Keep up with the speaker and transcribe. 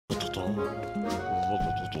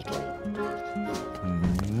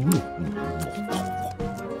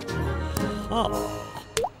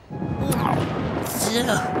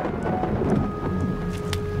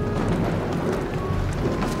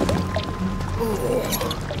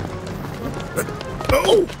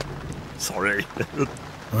Oh! Sorry.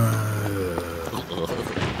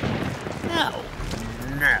 No.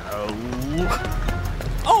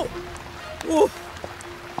 Oh! Oh!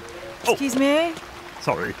 Excuse me?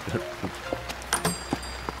 Sorry.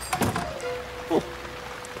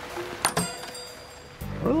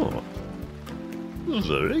 Oh.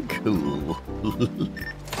 Very cool.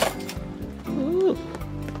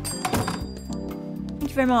 Thank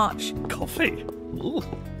you very much. Coffee. Oh.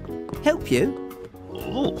 Help you?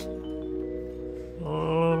 Oh.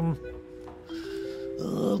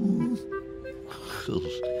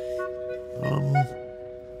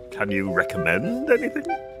 Can you recommend anything?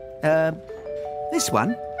 This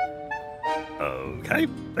one? Okay,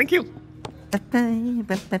 thank you.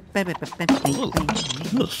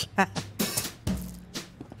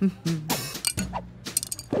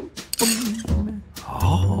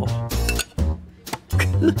 Oh,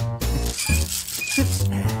 goodness.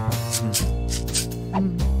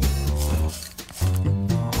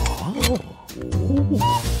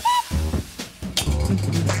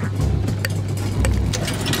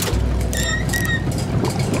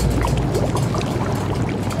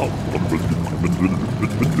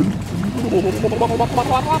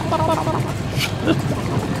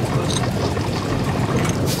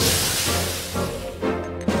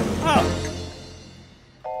 Oh.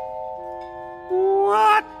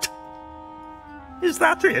 What? Is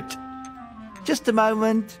that it? Just a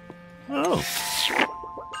moment. Oh.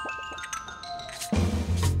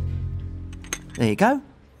 There you go.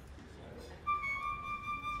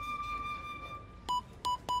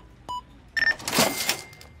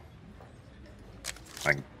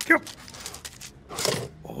 Thank you.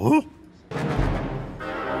 Oh?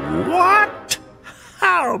 What?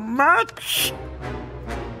 How much?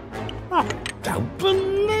 I don't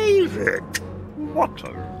believe it. What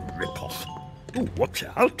a rip-off. Oh, watch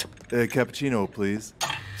out. Cappuccino, please.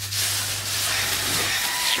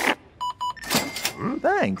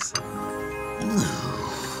 Thanks.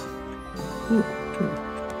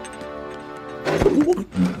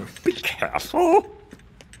 Be careful.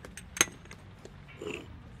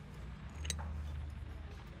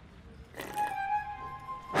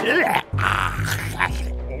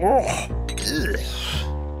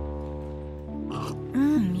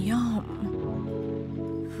 Yum.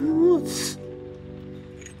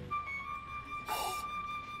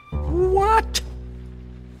 What?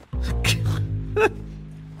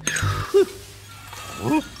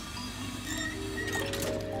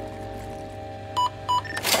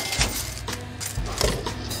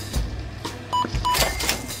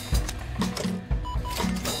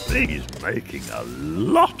 He's making a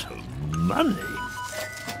lot of money.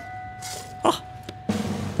 Oh.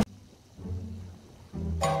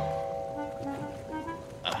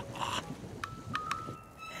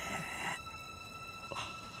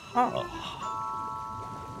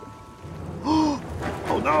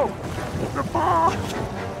 Oh no! The bar!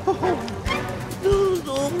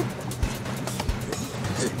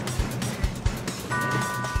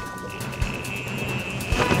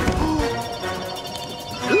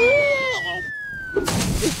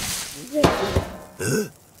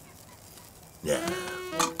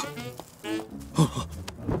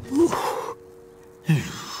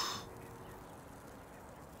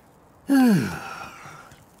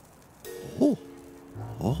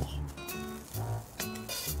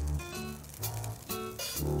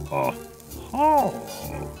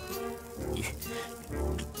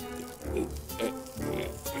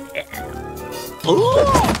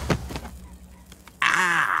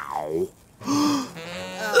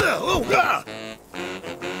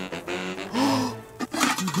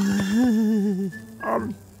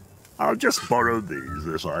 I'll just borrow these,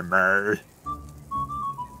 if I may.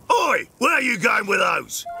 Oi! Where are you going with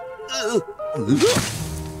those?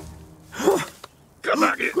 Come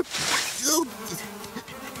back here.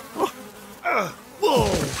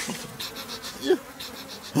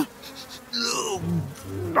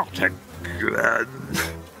 Not again.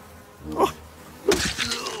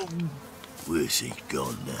 Where's he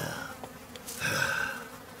gone now?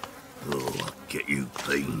 Oh, I'll get you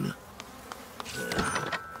clean.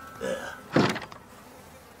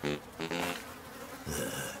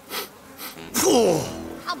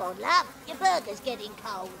 Come on, love. Your burger's getting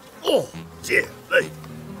cold. Oh, dear me.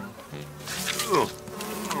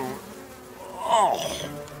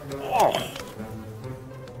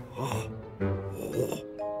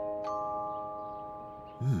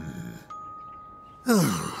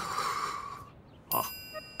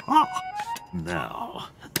 Now,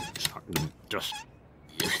 if I can just...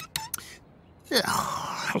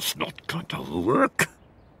 That's not going to work.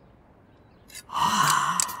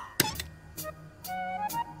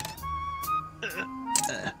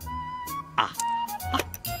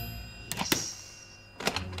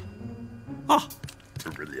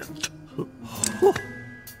 Brilliant.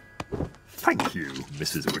 Thank you,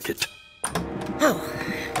 Mrs. Wicket.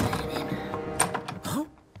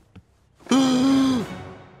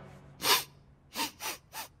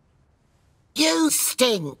 You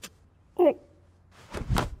stink.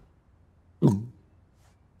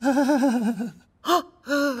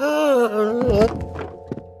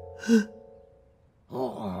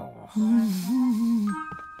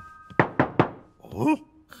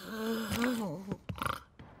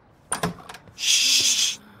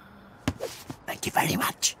 Shh. Thank you very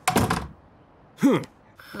much.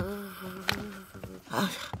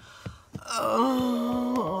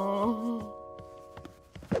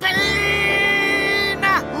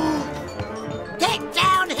 Get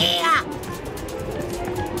down here!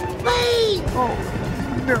 Bean! Oh,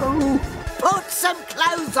 no. Put some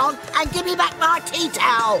clothes on and give me back my tea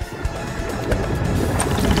towel!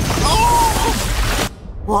 Oh!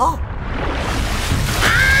 What?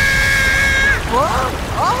 Ah! What?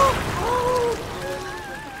 Oh!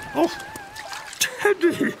 Oh,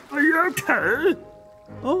 Teddy, are you okay?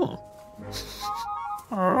 Oh.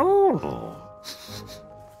 Oh.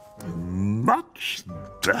 Much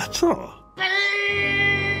better.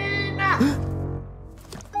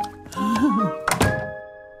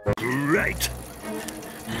 Great.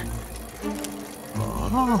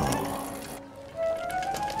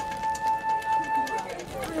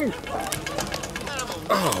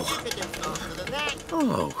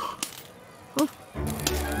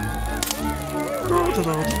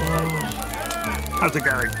 How's it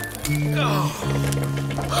going?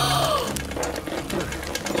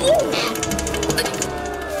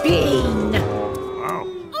 Bean! Wow.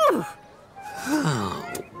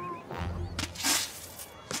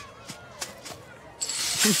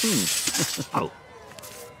 Oh.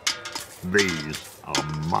 These are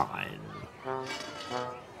mine.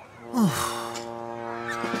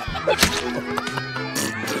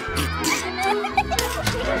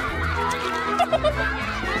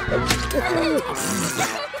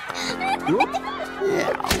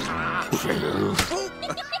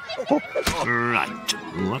 Right,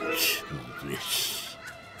 what's this?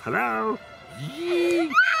 Hello?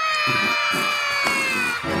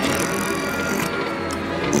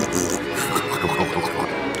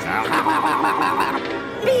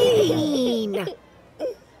 Bean!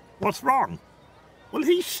 What's wrong? Well,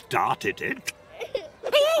 he started it.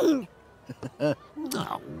 Bean!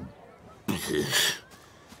 No.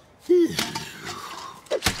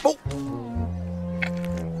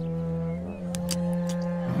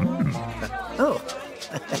 Oh.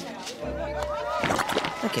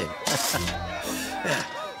 Okay.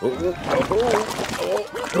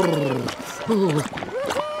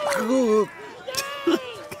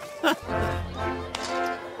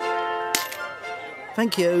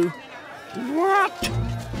 Thank you. What?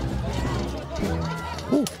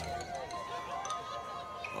 Oh.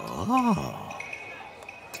 Ah.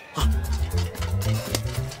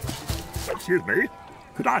 Excuse me.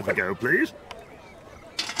 Could I have a go, please?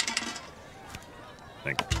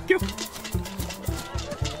 Thank you.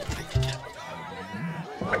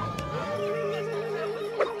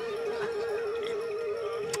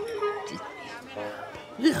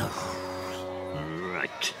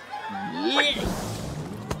 Right.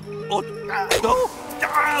 Oh,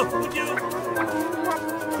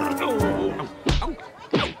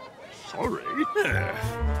 sorry.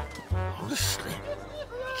 Honestly.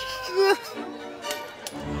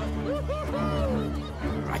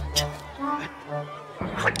 Right.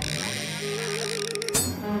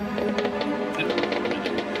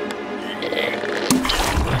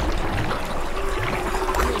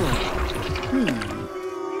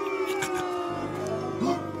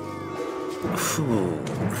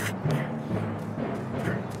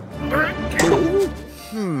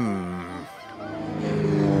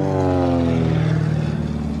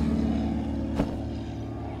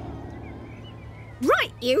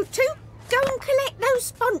 Right, you two, go and collect those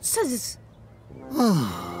sponsors.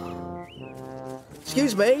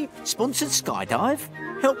 Excuse me, sponsored skydive?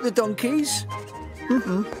 Help the donkeys?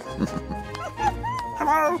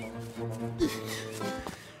 Hello?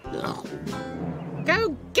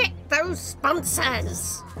 Go get those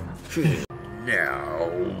sponsors.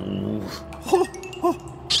 No.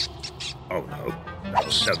 Oh no.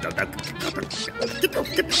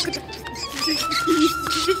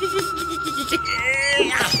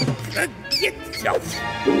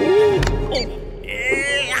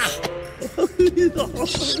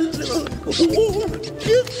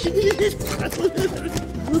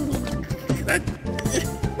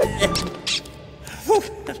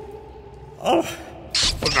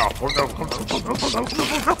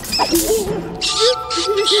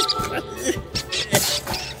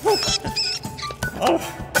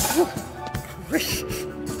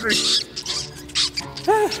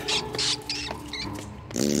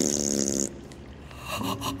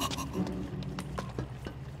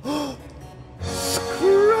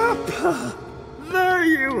 Scrapper! There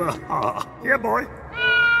you are. Yeah, boy.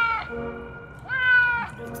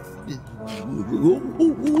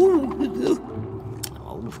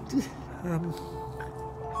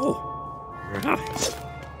 Right.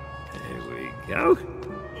 There we go.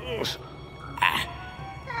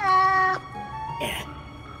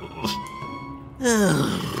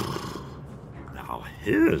 Now,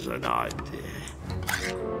 here's an idea.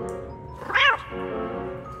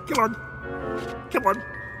 Come on. Come on.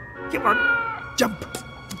 Come on. Jump.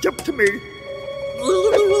 Jump to me.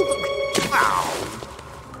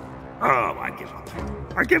 Oh, I give up.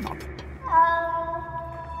 I give up.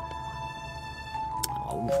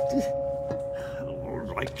 All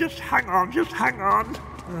right, just hang on, just hang on.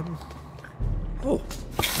 Oh,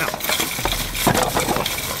 now.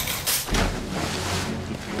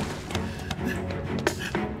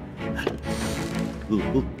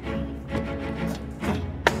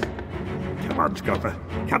 Come on, Scupper.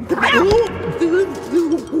 Come to me. Uh-oh.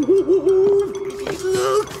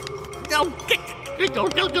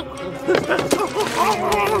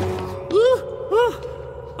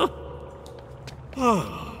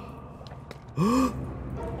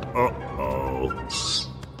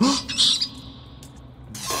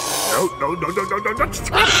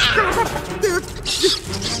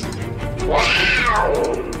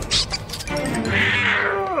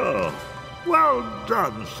 No. Well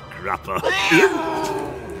done, Scrapper.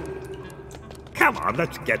 Come on,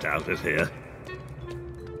 let's get out of here.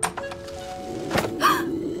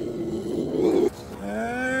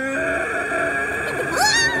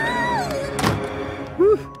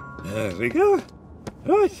 There we go.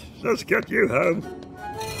 Right, let's get you home.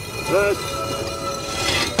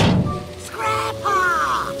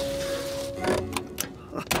 Scrapper!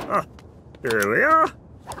 Here we are.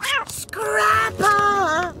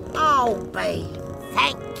 Scrapper! Oh, Bee,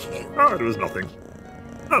 thank you. Oh, it was nothing.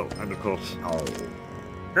 Oh, and of course. Oh.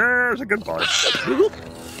 There's a goodbye.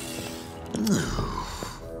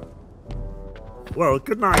 Well,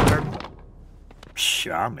 good night then.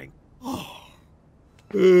 Charming. Oh,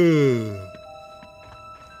 dear.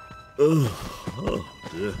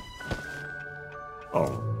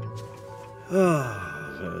 Oh. Ah,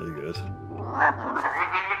 very good.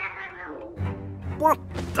 What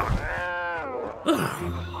the?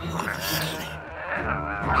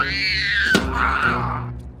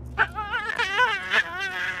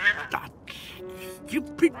 That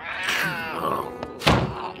stupid.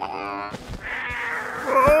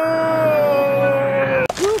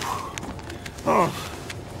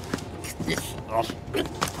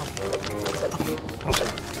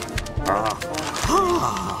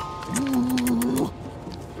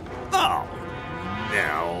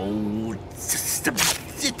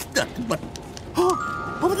 It's nothing but... Oh,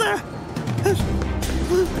 over there!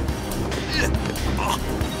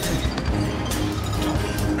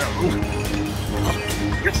 No.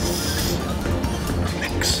 Yes!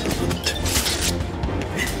 Excellent.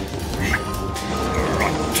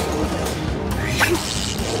 Right.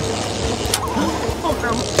 Oh,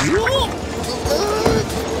 no.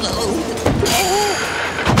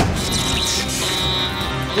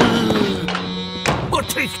 What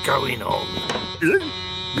is going on?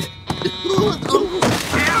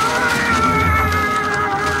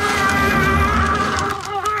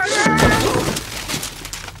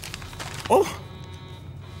 Oh!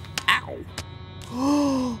 Ow!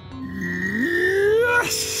 Oh!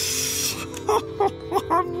 Yes!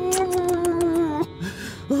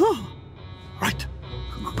 Right.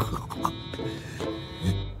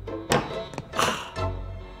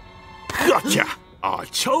 Gotcha! I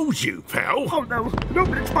told you, pal. Oh no! No,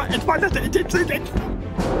 it's my letter. It's it.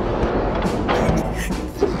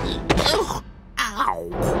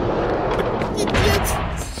 Ow!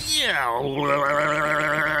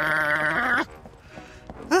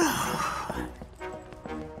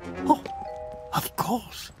 Oh, of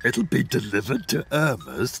course. It'll be delivered to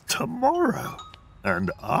Irma's tomorrow.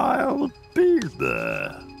 And I'll be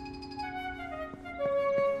there.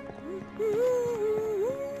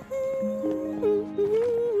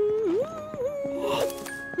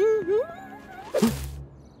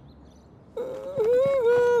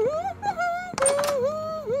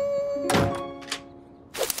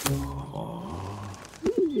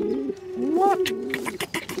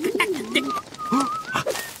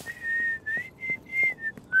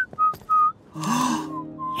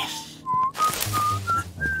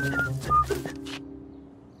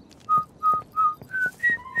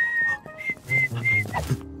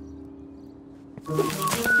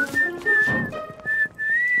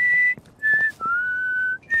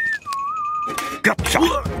 Gotcha!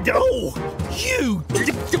 Oh, you!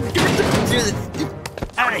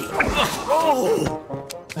 Hey! Oh!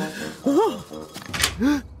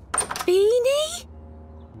 Beanie?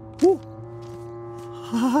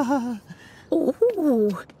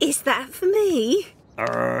 Oh, is that for me?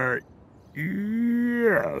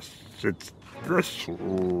 Yes, it's this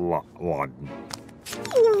one.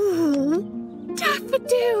 Oh,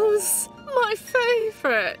 daffodils, my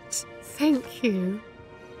favourite. Thank you.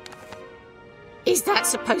 Is that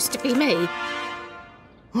supposed to be me?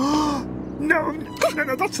 No,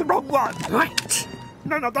 that's the wrong one. Right.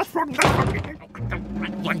 No, that's wrong. That's wrong.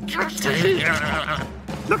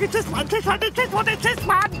 Look, it's this one. It's this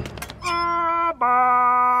one.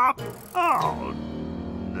 Oh,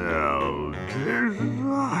 no.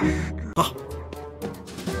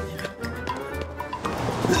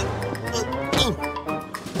 Disaster.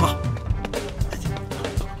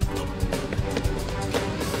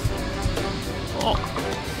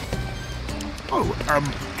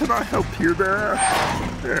 Can I help you there?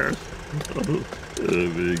 There. There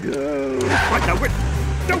we go. Wait, no, wait.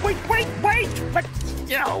 No, wait. But,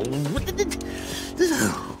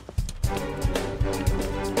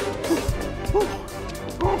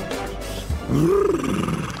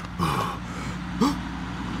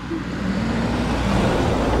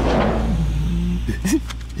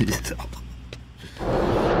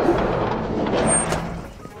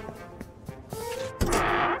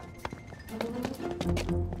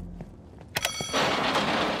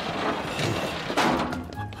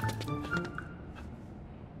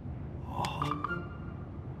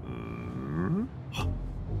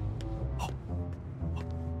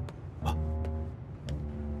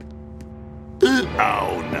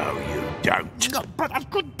 oh, no, you don't. No, but I've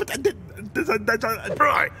got... There's a...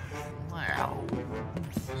 Right. Well...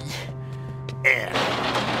 Yeah.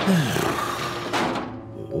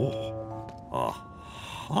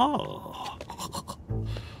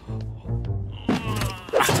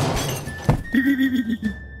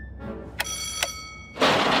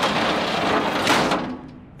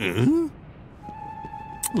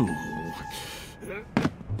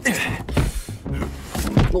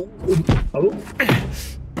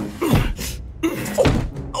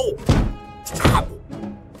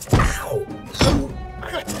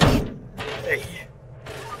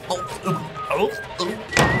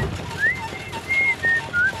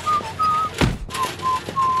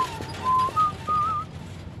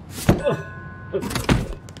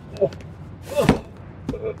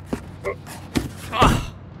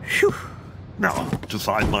 Now, to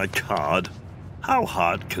find my card. How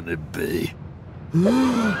hard can it be? Oh,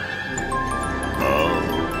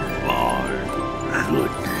 my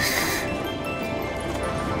goodness.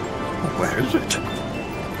 Where is it?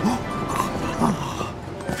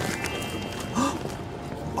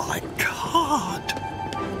 My card.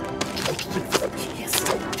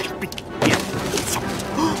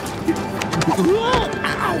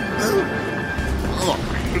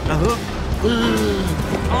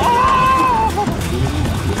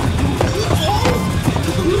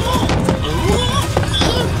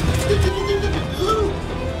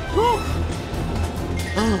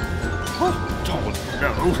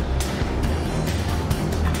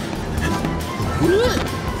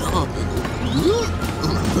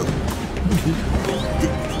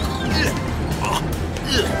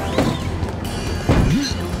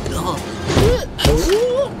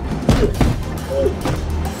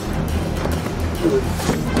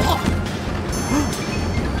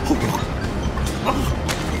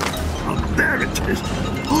 There it is.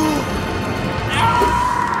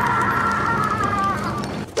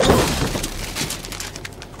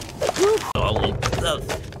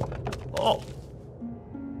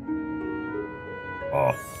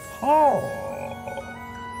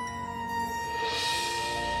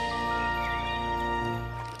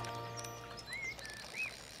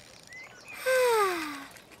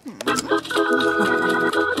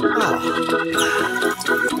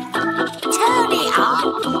 Turn it up.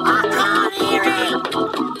 I can't hear it.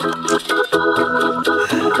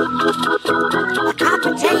 A cup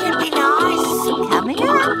of tea would be nice. Coming up.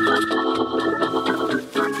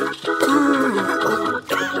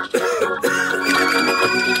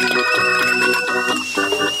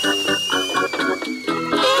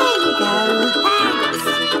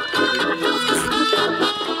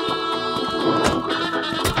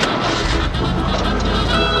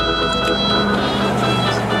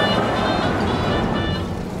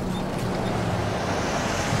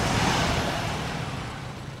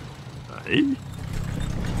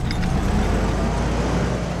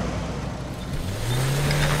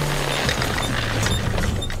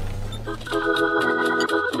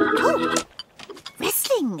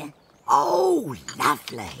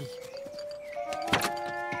 lovely.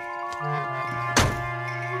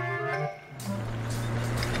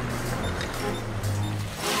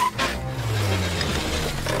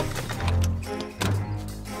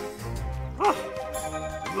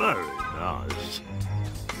 Very nice.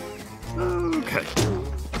 Okay.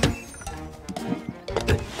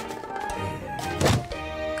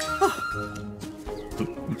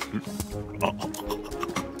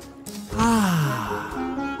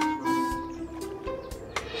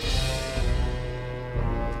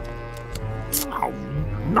 Oh,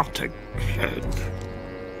 not again.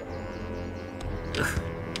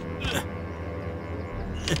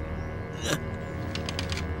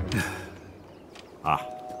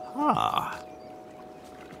 Aha.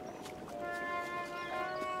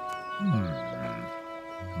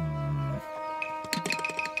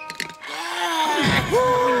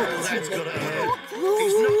 That's got to hurt.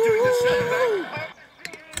 He's not doing the same.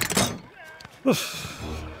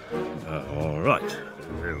 All right.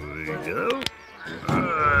 Here we go.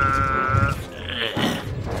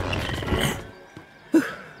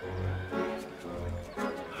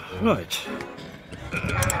 Right.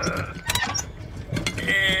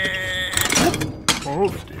 Oh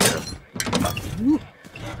dear.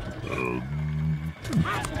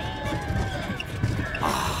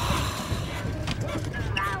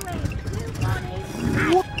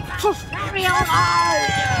 Carry on!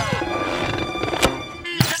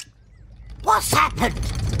 What's happened?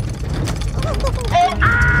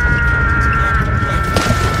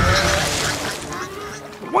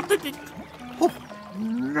 What did it? Oh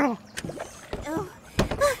no.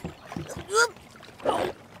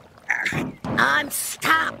 I'm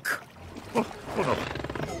stuck.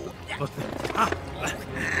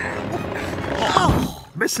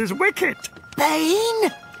 Mrs. Wicket.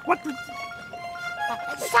 Bean? What the?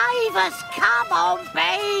 Save us! Come on,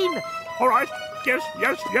 Bean! All right. Yes,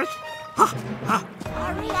 yes, yes.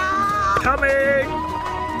 Hurry up! Coming.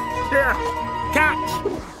 Here. Cat.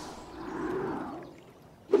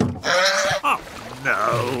 Oh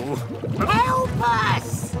no. Help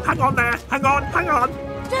us! Hang on there. Hang on. Hang on.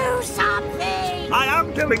 Do something! I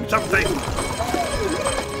am doing something.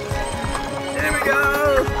 Here we go.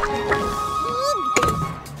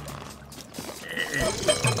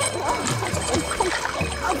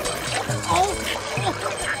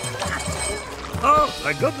 Oh,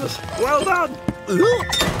 my goodness. Well done.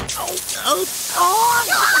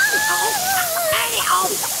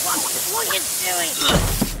 What are you doing?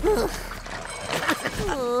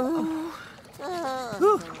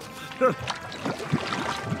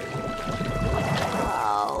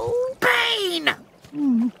 Bean!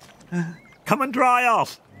 Come and dry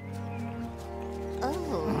off.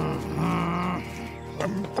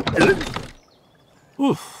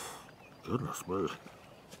 Oof. Goodness me.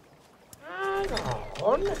 Hang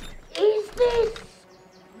on. Is this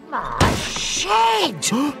my shed?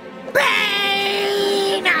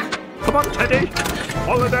 Bean! Come on, Teddy.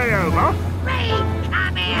 Holiday over. Bean,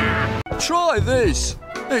 come here! Try this.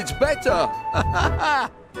 It's better.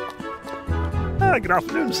 Good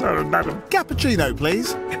afternoon, sir and madam. Cappuccino,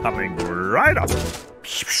 please. Coming right up.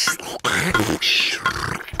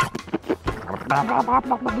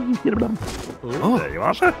 Oh, there you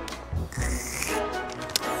are, sir.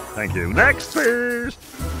 Thank you. Next, please.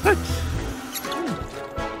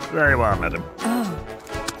 There you are, madam.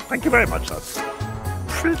 Thank you very much, sir.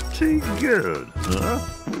 Pretty good, huh?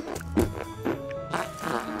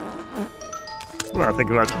 Well, I think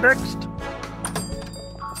that's next.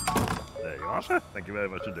 There you are, sir. Thank you very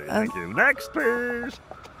much indeed. Thank you. Next, please.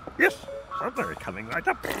 Yes, something coming right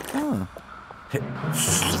up.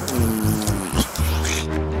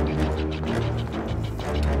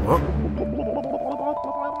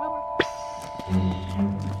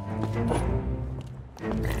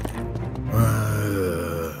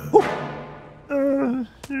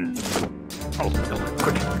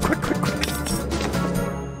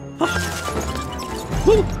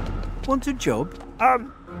 Want a job?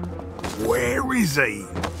 Where is he?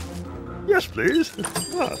 Yes, please.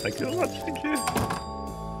 Oh, thank you very much. Thank you.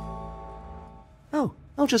 Oh,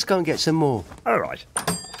 I'll just go and get some more. All right.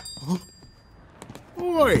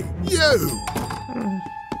 Oi, you!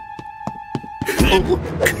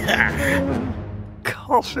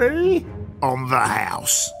 Coffee? On the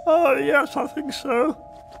house. Oh, yes, I think so.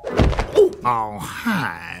 I'll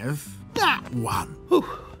have that one.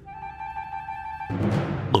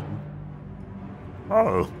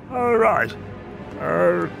 Oh, all right.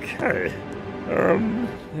 Okay.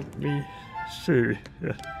 Let me see.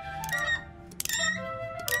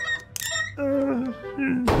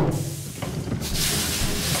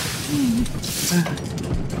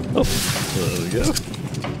 Oh, there we go.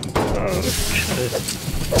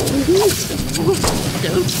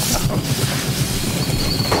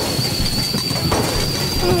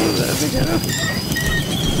 Oh, there we go.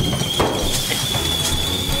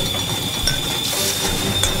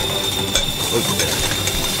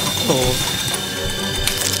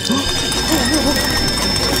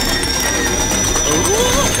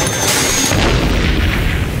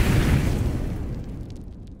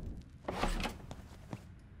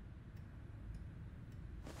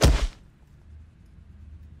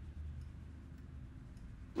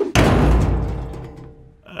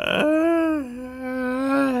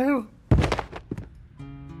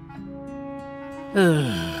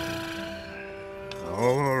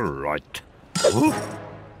 All right. Ooh.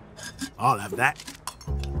 I'll have that.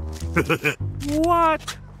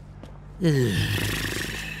 What?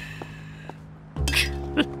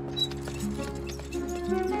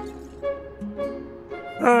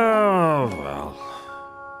 Oh, well.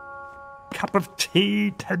 Cup of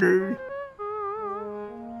tea, Teddy?